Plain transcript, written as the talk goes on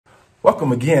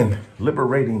Welcome again,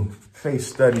 Liberating Faith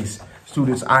Studies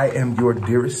students. I am your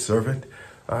dearest servant,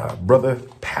 Brother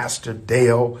Pastor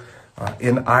Dale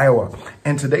in Iowa.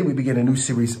 And today we begin a new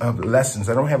series of lessons.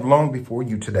 I don't have long before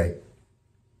you today,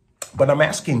 but I'm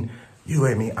asking you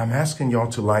and me, I'm asking y'all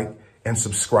to like and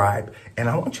subscribe. And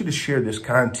I want you to share this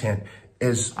content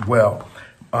as well.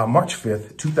 March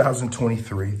 5th,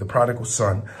 2023, the prodigal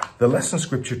son. The lesson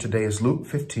scripture today is Luke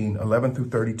 15, 11 through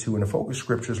 32. And the focus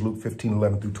scripture is Luke 15,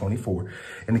 11 through 24.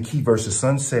 And the key verse, the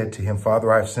son said to him,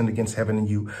 Father, I have sinned against heaven and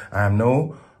you. I am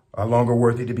no longer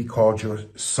worthy to be called your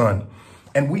son.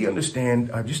 And we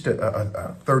understand just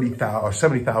a 30,000 or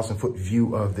 70,000 foot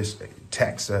view of this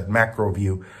text, a macro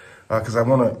view, because I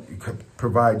want to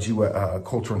provide you a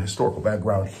cultural and historical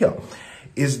background here.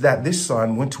 Is that this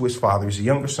son went to his father. He's a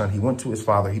younger son. He went to his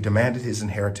father. He demanded his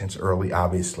inheritance early,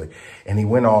 obviously. And he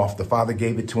went off. The father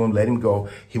gave it to him, let him go.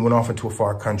 He went off into a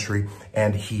far country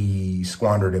and he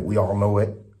squandered it. We all know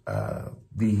it,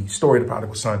 the story of the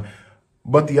prodigal son.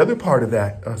 But the other part of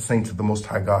that, saints of the Most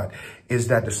High God, is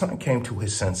that the son came to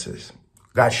his senses,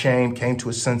 got shamed, came to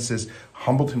his senses,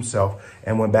 humbled himself,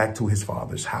 and went back to his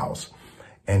father's house.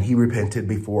 And he repented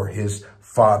before his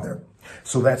father.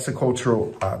 So that's the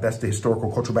cultural, that's the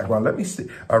historical cultural background. Let me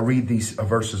read these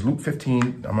verses. Luke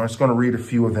 15, I'm just going to read a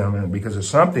few of them because there's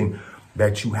something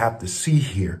that you have to see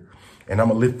here. And I'm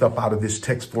going to lift up out of this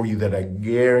text for you that I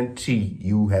guarantee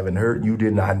you haven't heard, you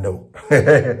did not know.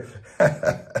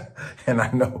 And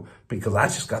I know because I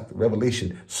just got the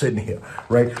revelation sitting here,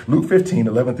 right? Luke 15,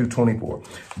 11 through 24.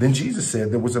 Then Jesus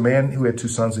said, there was a man who had two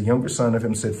sons. A younger son of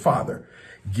him said, Father,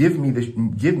 give me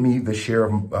the share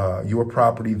of your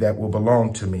property that will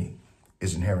belong to me,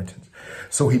 his inheritance.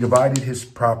 So he divided his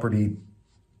property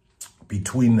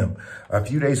between them. A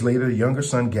few days later, the younger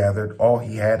son gathered all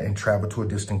he had and traveled to a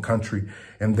distant country.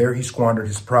 And there he squandered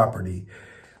his property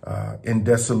in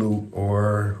dissolute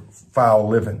or foul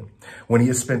living. When he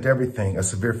had spent everything, a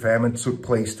severe famine took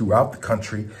place throughout the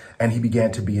country, and he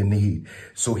began to be in need.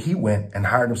 So he went and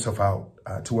hired himself out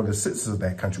to one of the citizens of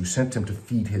that country, who sent him to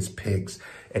feed his pigs.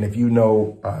 And if you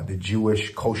know the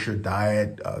Jewish kosher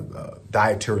diet,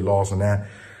 dietary laws and that,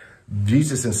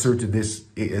 Jesus inserted this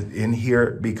in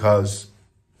here because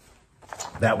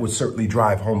that would certainly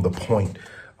drive home the point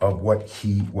of what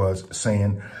he was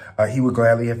saying. He would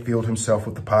gladly have filled himself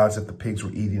with the pods that the pigs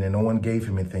were eating, and no one gave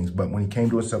him anything. But when he came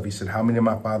to himself, he said, how many of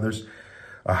my father's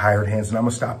hired hands? And I'm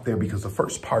going to stop there because the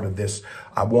first part of this,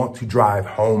 I want to drive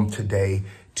home today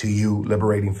to you,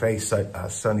 Liberating Faith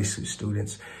Sunday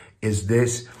students, is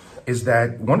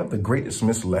that one of the greatest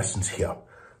missed lessons here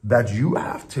that you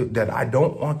have to, that I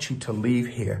don't want you to leave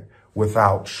here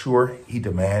without. Sure, he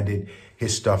demanded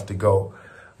his stuff to go.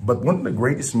 But one of the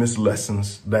greatest missed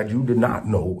lessons that you did not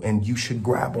know and you should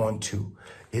grab onto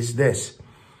is this.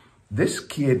 This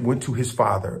kid went to his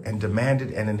father and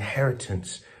demanded an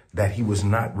inheritance that he was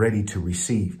not ready to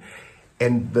receive.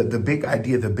 And the big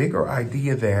idea, the bigger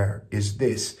idea there is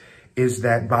this, is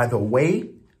that by the way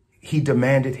he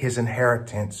demanded his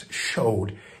inheritance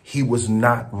showed he was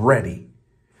not ready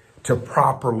to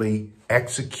properly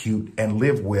execute and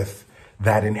live with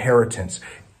that inheritance.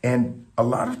 And a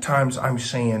lot of times I'm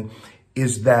saying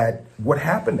is that what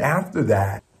happened after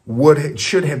that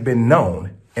should have been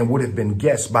known and would have been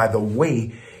guessed by the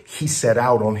way he set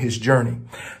out on his journey.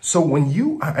 So when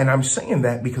you, and I'm saying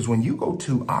that because when you go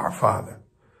to our Father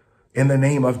in the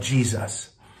name of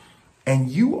Jesus and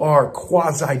you are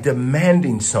quasi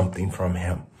demanding something from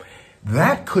him,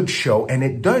 that could show, and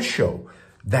it does show,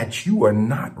 that you are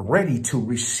not ready to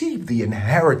receive the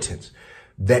inheritance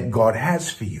that God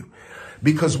has for you.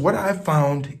 Because what I've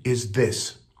found is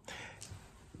this,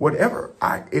 over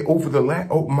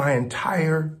my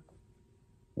entire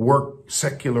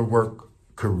secular work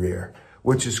career,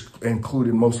 which is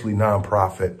included mostly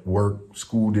nonprofit work,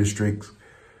 school districts,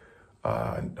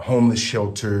 homeless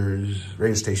shelters,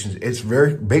 radio stations. It's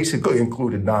very basically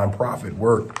included nonprofit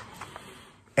work.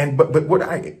 But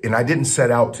I didn't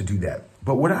set out to do that.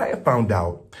 But what I have found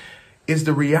out is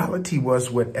the reality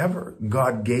was whatever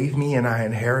God gave me and I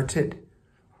inherited,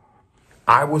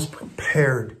 I was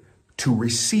prepared to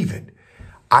receive it.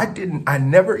 I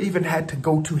never even had to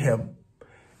go to him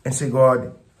and say,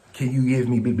 God, can you give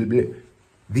me blah, blah, blah.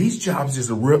 These jobs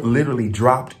just literally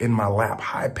dropped in my lap.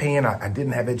 High paying. I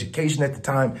didn't have education at the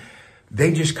time.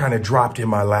 They just kind of dropped in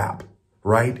my lap,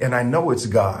 right? And I know it's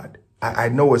God. I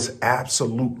know it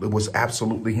was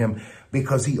absolutely him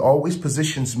because he always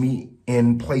positions me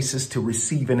in places to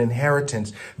receive an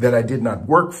inheritance that I did not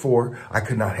work for, I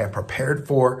could not have prepared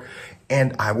for,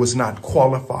 and I was not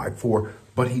qualified for,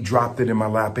 but he dropped it in my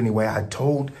lap anyway. I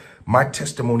told my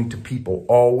testimony to people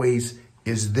always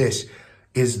is this.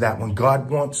 is that when God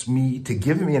wants me to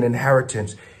give me an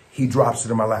inheritance, he drops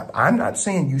it in my lap. I'm not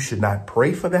saying you should not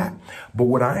pray for that. But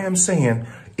what I am saying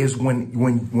is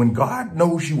when God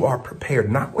knows you are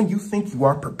prepared, not when you think you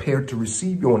are prepared to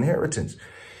receive your inheritance,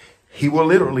 he will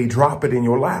literally drop it in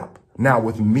your lap. Now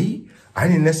with me, I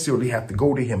didn't necessarily have to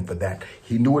go to him for that.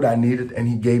 He knew what I needed and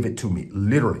he gave it to me.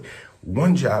 Literally.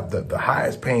 One job, the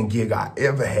highest paying gig I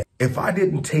ever had. If I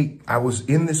didn't take, I was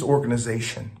in this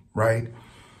organization, right?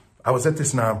 I was at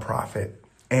this nonprofit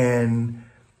and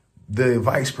the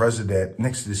vice president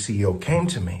next to the CEO came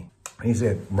to me and he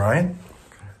said, Brian,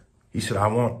 he said, I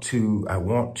want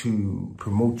to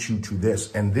promote you to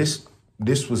this. And this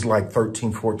was like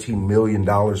 $13-14 million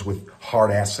with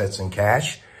hard assets and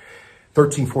cash.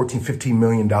 $15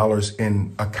 million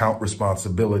in account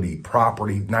responsibility,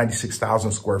 property,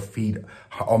 96,000 square feet,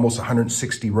 almost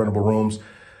 160 rentable rooms.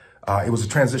 It was a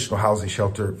transitional housing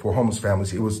shelter for homeless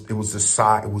families. It was the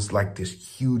size. It was like this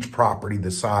huge property,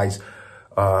 the size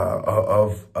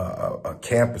of a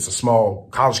campus, a small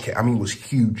college campus. I mean, it was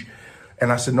huge.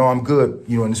 And I said, no, I'm good.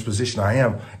 You know, in this position I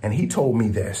am. And he told me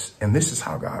this, and this is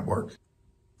how God works.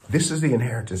 This is the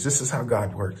inheritance. This is how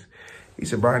God works. He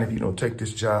said, Brian, if you don't take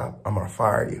this job, I'm going to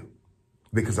fire you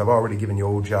because I've already given your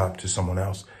old job to someone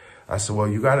else. I said, well,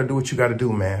 you got to do what you got to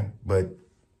do, man, but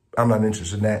I'm not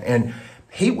interested in that. And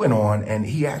he went on and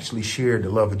he actually shared the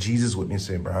love of Jesus with me and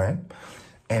said, Brian,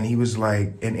 and he was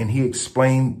like, and he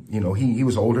explained, you know, he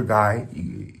was an older guy.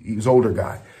 He was an older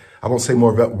guy. I won't say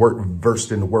more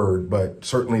versed in the word, but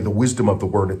certainly the wisdom of the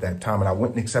word at that time. And I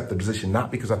went and accepted the position,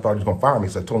 not because I thought he was going to fire me,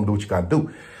 because I told him to do what you got to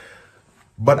do.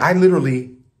 But I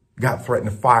literally got threatened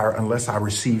to fire unless I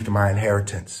received my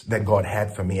inheritance that God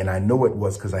had for me. And I know it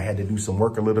was because I had to do some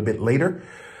work a little bit later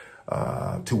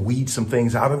to weed some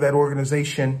things out of that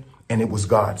organization. And it was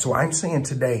God. So I'm saying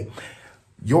today,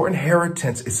 your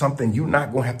inheritance is something you're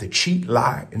not going to have to cheat,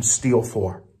 lie, and steal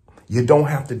for. You don't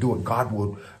have to do it. God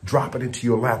will drop it into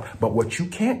your lap. But what you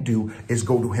can't do is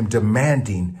go to him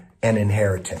demanding an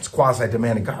inheritance,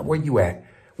 quasi-demanding. God, where you at?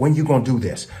 When you going to do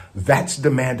this? That's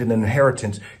demanding an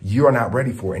inheritance you're not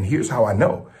ready for. And here's how I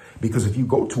know. Because if you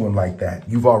go to him like that,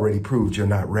 you've already proved you're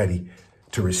not ready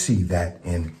to receive that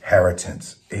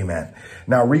inheritance. Amen.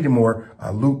 Now reading more,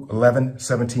 Luke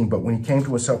 11:17. But when he came to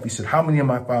himself, he said, how many of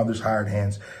my father's hired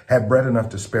hands have bread enough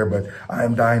to spare, but I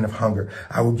am dying of hunger?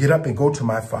 I will get up and go to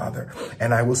my father,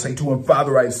 and I will say to him,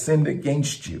 Father, I have sinned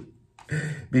against you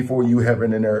before you,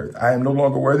 heaven and earth. I am no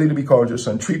longer worthy to be called your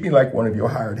son. Treat me like one of your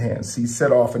hired hands. He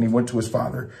set off and he went to his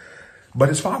father. But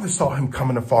his father saw him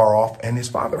coming afar off, and his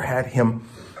father had him,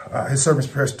 his servants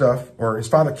prepare stuff, or his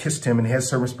father kissed him and he had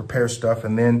servants prepare stuff.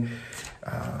 And then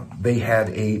they had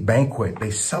a banquet.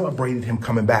 They celebrated him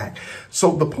coming back.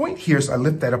 So the point here is, I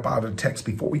lift that up out of the text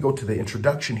before we go to the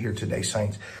introduction here today,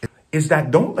 saints, is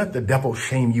that don't let the devil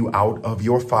shame you out of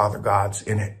your Father God's,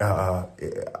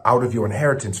 out of your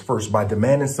inheritance first by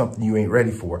demanding something you ain't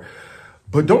ready for.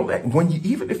 But don't let,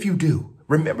 even if you do,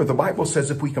 remember the Bible says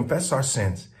if we confess our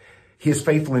sins, he is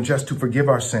faithful and just to forgive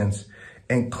our sins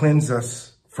and cleanse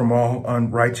us from all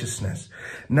unrighteousness.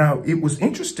 Now, it was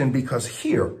interesting because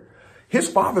here, his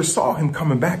father saw him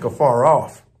coming back afar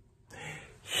off.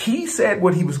 He said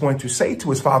what he was going to say to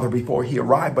his father before he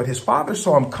arrived, but his father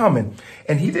saw him coming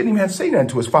and he didn't even have to say nothing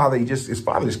to his father. His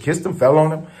father just kissed him, fell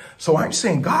on him. So I'm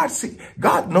saying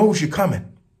God knows you're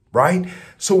coming, right?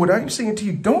 So what I'm saying to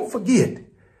you, don't forget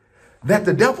that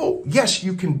the devil, yes,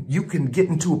 you can get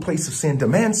into a place of sin,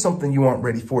 demand something you aren't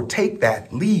ready for, take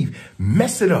that, leave,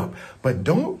 mess it up. But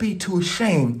don't be too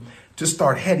ashamed to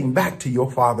start heading back to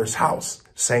your father's house,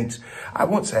 saints. I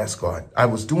once asked God, I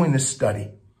was doing this study,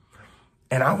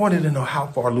 and I wanted to know how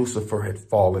far Lucifer had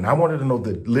fallen. I wanted to know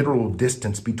the literal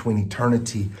distance between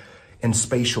eternity and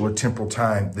spatial or temporal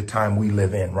time, the time we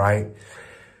live in, right?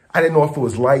 I didn't know if it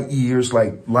was light years,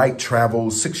 like light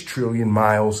travels 6 trillion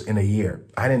miles in a year.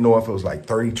 I didn't know if it was like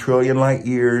 30 trillion light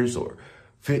years or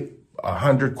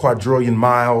 100 quadrillion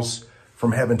miles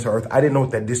from heaven to earth. I didn't know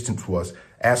what that distance was.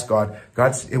 Asked God.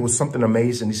 It was something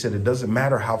amazing. He said, it doesn't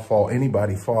matter how far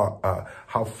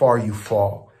you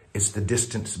fall. It's the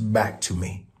distance back to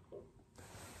me,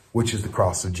 which is the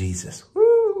cross of Jesus.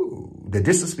 Woo! The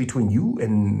distance between you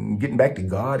and getting back to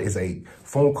God is a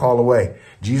phone call away.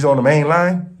 Jesus on the main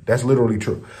line, that's literally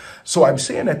true. So I'm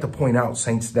saying that to point out,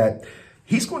 saints, that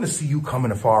he's going to see you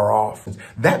coming afar off.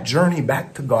 That journey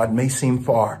back to God may seem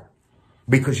far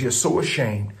because you're so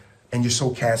ashamed and you're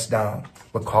so cast down,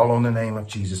 but call on the name of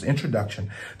Jesus. Introduction.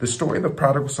 The story of the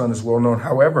prodigal son is well known.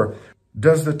 However,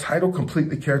 does the title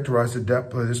completely characterize the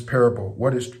depth of this parable?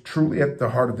 What is truly at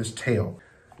the heart of this tale?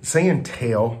 Saying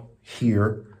tale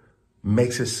here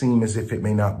makes it seem as if it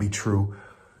may not be true.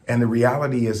 And the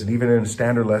reality is, and even in a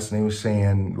standard lesson, he was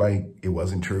saying like it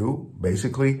wasn't true,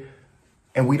 basically.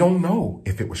 And we don't know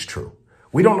if it was true.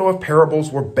 We don't know if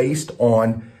parables were based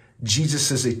on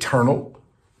Jesus's eternal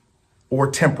or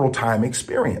temporal time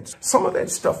experience. Some of that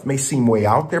stuff may seem way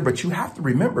out there, but you have to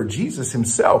remember Jesus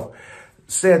himself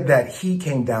said that he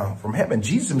came down from heaven.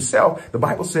 Jesus himself, the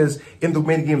Bible says, in the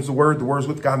beginning was the Word was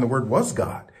with God, and the Word was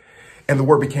God. And the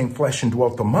Word became flesh and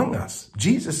dwelt among us.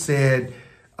 Jesus said,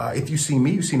 if you see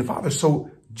me, you've seen the Father.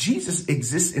 So Jesus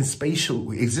existed in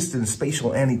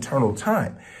spatial and eternal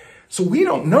time. So we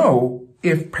don't know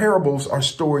if parables are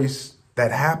stories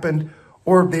that happened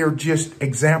or they're just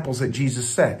examples that Jesus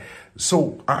said.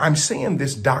 So I'm saying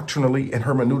this doctrinally and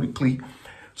hermeneutically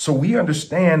so we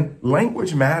understand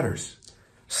language matters.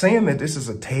 Saying that this is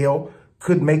a tale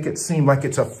could make it seem like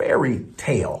it's a fairy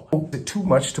tale. It's too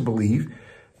much to believe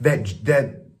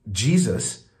that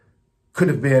Jesus could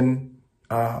have been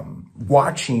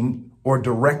watching or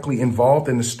directly involved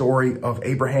in the story of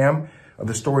Abraham,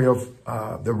 the story of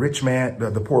the rich man,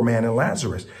 the poor man, and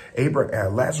Lazarus.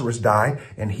 Lazarus died,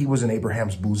 and he was in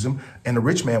Abraham's bosom, and the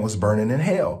rich man was burning in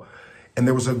hell. And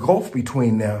there was a gulf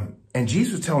between them. And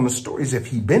Jesus was telling the story as if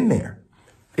he'd been there.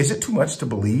 Is it too much to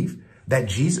believe that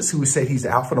Jesus, who said he's the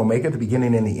Alpha and Omega, the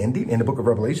beginning and the ending in the book of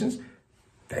Revelations,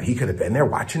 that he could have been there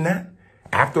watching that?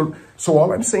 So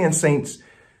all I'm saying, saints,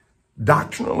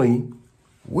 doctrinally,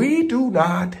 we do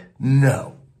not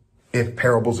know if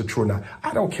parables are true or not.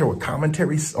 I don't care what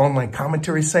online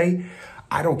commentaries say.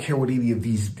 I don't care what any of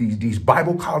these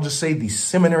Bible colleges say, these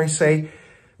seminaries say.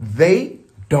 They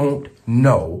don't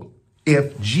know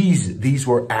if these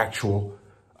were actual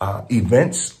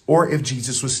events or if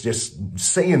Jesus was just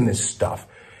saying this stuff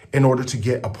in order to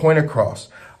get a point across.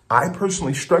 I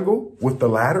personally struggle with the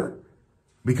latter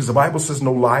because the Bible says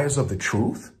no liars of the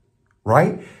truth,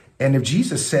 right? And if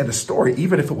Jesus said a story,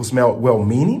 even if it was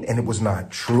well-meaning and it was not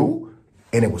true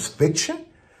and it was fiction,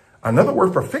 another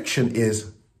word for fiction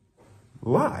is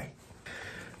lie.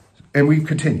 And we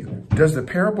continue. Does this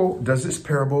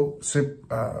parable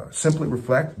simply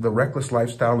reflect the reckless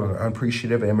lifestyle of an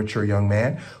unappreciative and immature young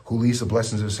man who leaves the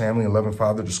blessings of his family and loving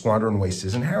father to squander and waste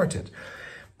his inheritance?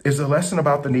 Is a lesson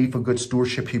about the need for good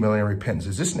stewardship, humility, and repentance?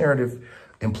 Is this narrative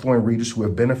employing readers who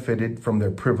have benefited from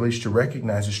their privilege to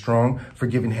recognize the strong,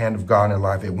 forgiving hand of God in their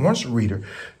life? It wants a reader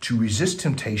to resist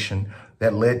temptation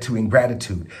that led to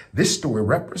ingratitude. This story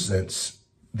represents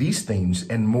these things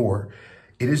and more.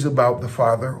 It is about the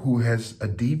father who has a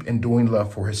deep, enduring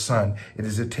love for his son. It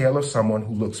is a tale of someone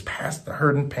who looks past the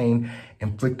hurt and pain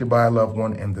inflicted by a loved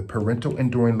one and the parental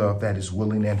enduring love that is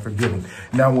willing and forgiving.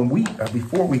 Now,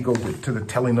 before we go to the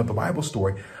telling of the Bible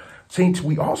story, saints,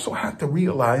 we also have to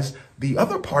realize the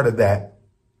other part of that,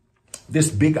 this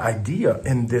big idea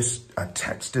in this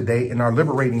text today, in our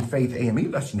Liberating Faith AME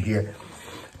lesson here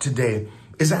today,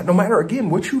 is that no matter,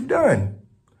 again, what you've done,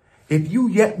 if you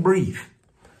yet breathe,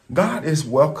 God is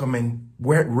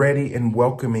ready and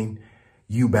welcoming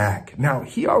you back. Now,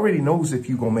 he already knows if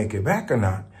you're going to make it back or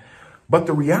not. But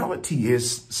the reality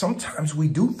is sometimes we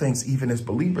do things, even as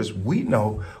believers, we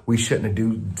know we shouldn't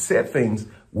have said things.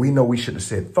 We know we shouldn't have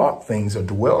said, thought things, or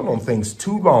dwelled on things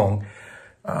too long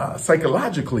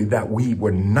psychologically that we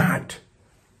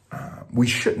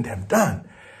shouldn't have done.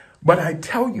 But I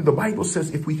tell you, the Bible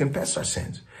says if we confess our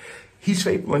sins, he's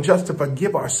faithful and just to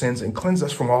forgive our sins and cleanse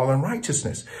us from all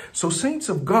unrighteousness. So saints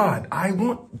of God, I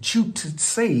want you to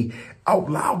say out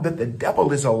loud that the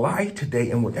devil is a lie today.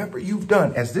 And whatever you've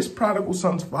done, as this prodigal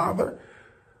son's father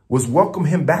was welcoming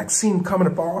him back, seen him coming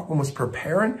afar off and was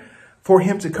preparing for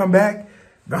him to come back,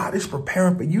 God is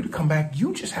preparing for you to come back.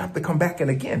 You just have to come back.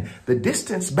 And again, the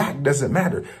distance back doesn't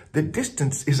matter. The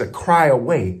distance is a cry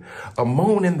away, a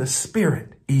moan in the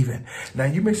spirit even. Now,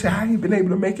 you may say, how have you been able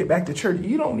to make it back to church?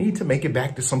 You don't need to make it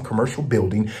back to some commercial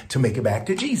building to make it back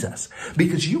to Jesus,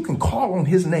 because you can call on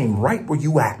his name right where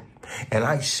you at. And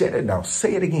I said it, and I'll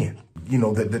say it again. You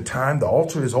know, the time the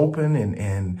altar is open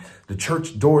and the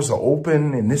church doors are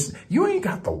open and this, you ain't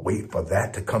got to wait for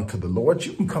that to come to the Lord.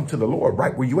 You can come to the Lord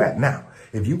right where you at now.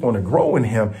 If you want to grow in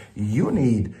him, you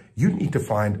need to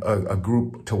find a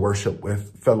group to worship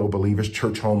with, fellow believers,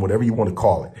 church home, whatever you want to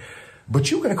call it. But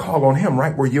you can call on him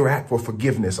right where you're at for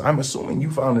forgiveness. I'm assuming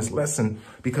you found this lesson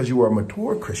because you are a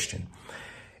mature Christian.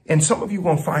 And some of you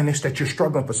won't find this, that you're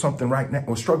struggling for something right now,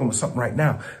 or struggling with something right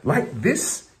now. Like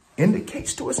this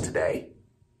indicates to us today,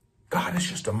 God is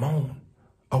just a moan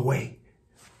away.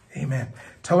 Amen.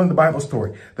 Telling the Bible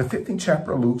story. The 15th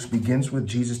chapter of Luke begins with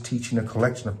Jesus teaching a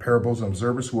collection of parables and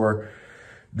observers who are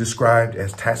described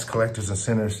as tax collectors and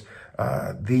sinners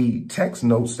The text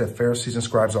notes that Pharisees and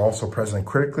scribes are also present and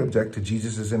critically object to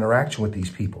Jesus' interaction with these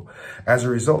people. As a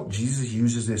result, Jesus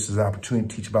uses this as an opportunity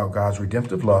to teach about God's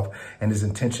redemptive love and his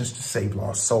intentions to save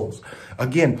lost souls.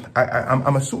 Again,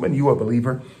 I'm assuming you're a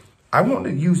believer. I want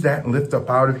to use that and lift up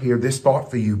out of here this thought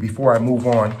for you before I move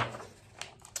on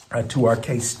to our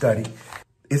case study.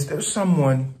 Is there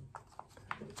someone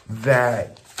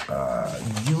that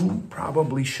you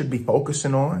probably should be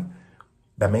focusing on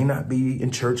that may not be in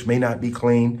church, may not be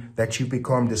clean, that you've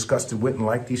become disgusted with and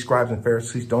like these scribes and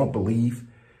Pharisees don't believe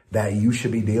that you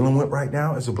should be dealing with right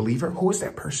now as a believer? Who is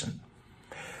that person?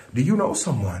 Do you know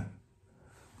someone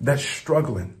that's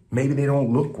struggling? Maybe they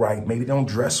don't look right. Maybe they don't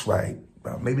dress right.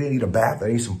 Maybe they need a bath.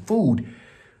 They need some food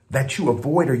that you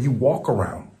avoid or you walk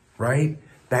around, right?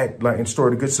 That, like in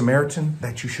story of the Good Samaritan,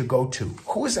 that you should go to.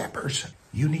 Who is that person?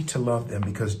 You need to love them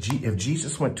because if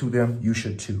Jesus went to them, you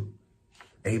should too.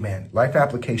 Amen. Life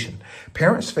application.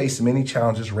 Parents face many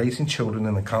challenges raising children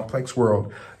in the complex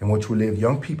world in which we live.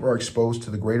 Young people are exposed to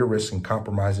the greater risks and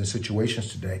compromising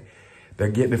situations today.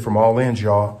 They're getting it from all ends,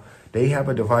 y'all. They have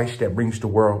a device that brings the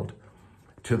world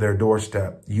to their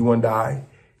doorstep. You and I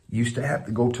used to have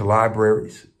to go to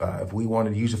libraries. If we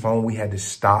wanted to use a phone, we had to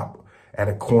stop at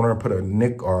a corner and put a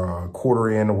nick or a quarter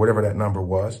in or whatever that number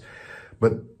was.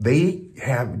 But they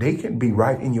can be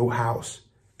right in your house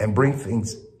and bring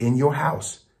things in your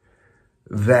house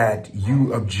that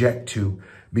you object to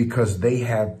because they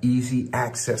have easy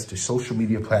access to social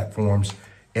media platforms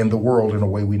in the world in a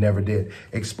way we never did.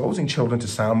 Exposing children to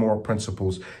sound moral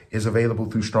principles is available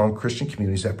through strong Christian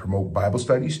communities that promote Bible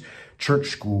studies, church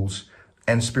schools,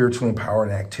 and spiritually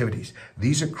empowering activities.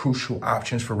 These are crucial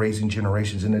options for raising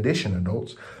generations. In addition,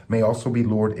 adults may also be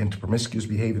lured into promiscuous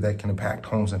behavior that can impact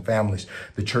homes and families.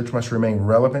 The church must remain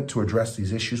relevant to address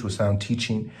these issues with sound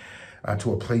teaching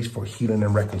to a place for healing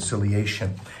and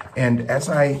reconciliation. And as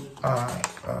I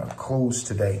close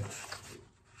today,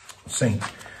 saints,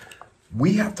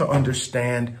 we have to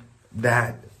understand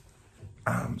that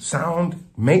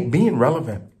being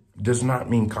relevant does not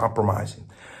mean compromising,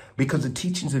 because the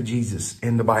teachings of Jesus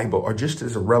in the Bible are just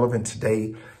as relevant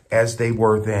today as they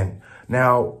were then.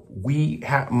 Now, we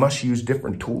must use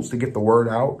different tools to get the word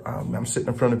out. I'm sitting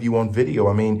in front of you on video.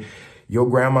 I mean, your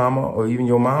grandmama or even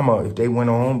your mama, if they went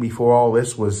on before all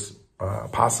this was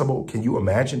possible, can you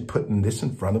imagine putting this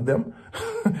in front of them?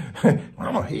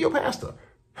 Mama, hey, your pastor.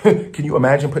 Can you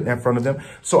imagine putting that in front of them?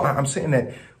 So I'm saying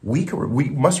that we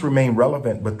must remain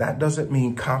relevant, but that doesn't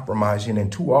mean compromising.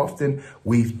 And too often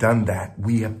we've done that.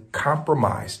 We have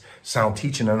compromised sound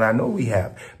teaching. And I know we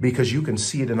have, because you can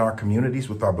see it in our communities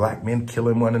with our black men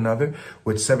killing one another,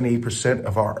 with 78%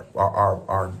 of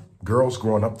our girls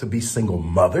growing up to be single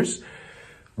mothers.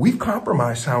 We've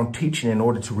compromised sound teaching in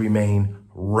order to remain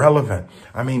relevant.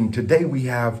 I mean, today we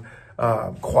have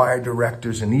choir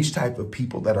directors and these type of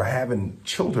people that are having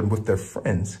children with their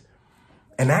friends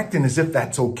and acting as if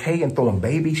that's okay and throwing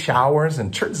baby showers,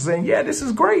 and churches saying, yeah, this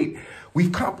is great.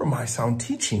 We've compromised sound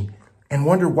teaching and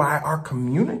wonder why our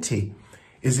community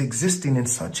is existing in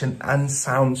such an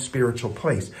unsound spiritual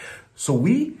place. So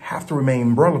we have to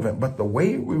remain relevant, but the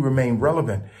way we remain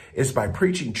relevant is by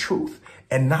preaching truth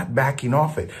and not backing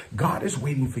off it. God is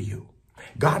waiting for you.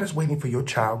 God is waiting for your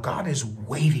child. God is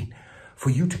waiting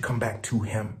for you to come back to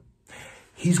him.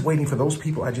 He's waiting for those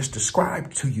people I just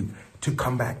described to you to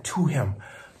come back to him.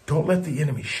 Don't let the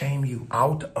enemy shame you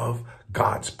out of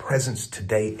God's presence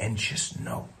today, and just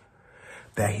know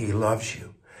that he loves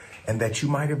you and that you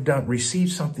might have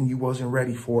received something you wasn't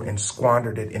ready for and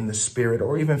squandered it in the spirit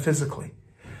or even physically.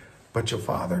 But your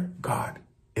Father, God,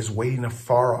 is waiting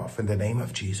afar off in the name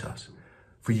of Jesus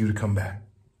for you to come back.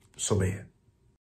 So be it.